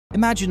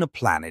Imagine a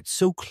planet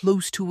so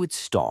close to its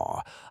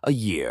star, a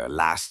year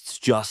lasts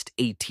just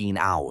 18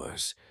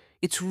 hours.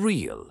 It's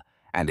real,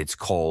 and it's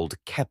called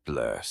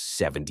Kepler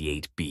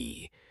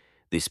 78b.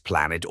 This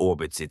planet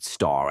orbits its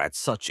star at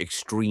such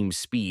extreme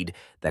speed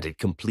that it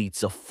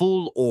completes a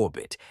full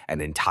orbit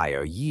an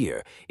entire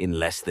year in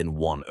less than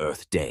one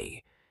Earth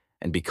day.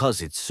 And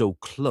because it's so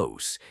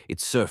close,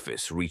 its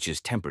surface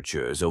reaches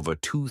temperatures over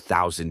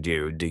 2,000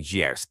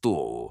 degrees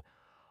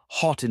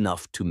hot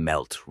enough to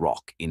melt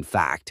rock. In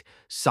fact,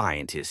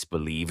 scientists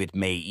believe it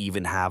may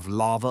even have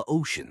lava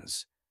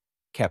oceans.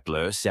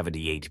 Kepler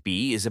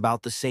 78b is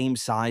about the same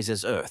size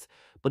as Earth,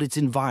 but its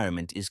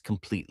environment is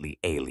completely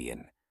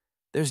alien.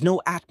 There's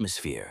no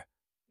atmosphere,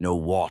 no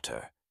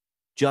water,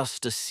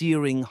 just a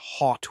searing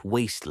hot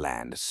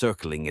wasteland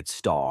circling its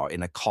star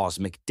in a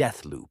cosmic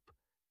death loop.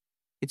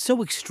 It's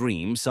so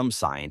extreme, some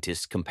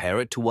scientists compare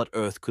it to what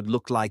Earth could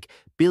look like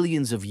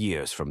billions of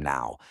years from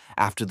now,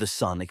 after the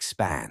sun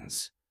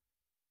expands.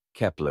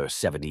 Kepler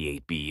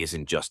 78b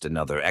isn't just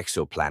another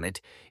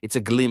exoplanet, it's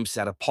a glimpse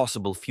at a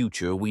possible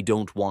future we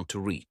don't want to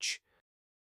reach.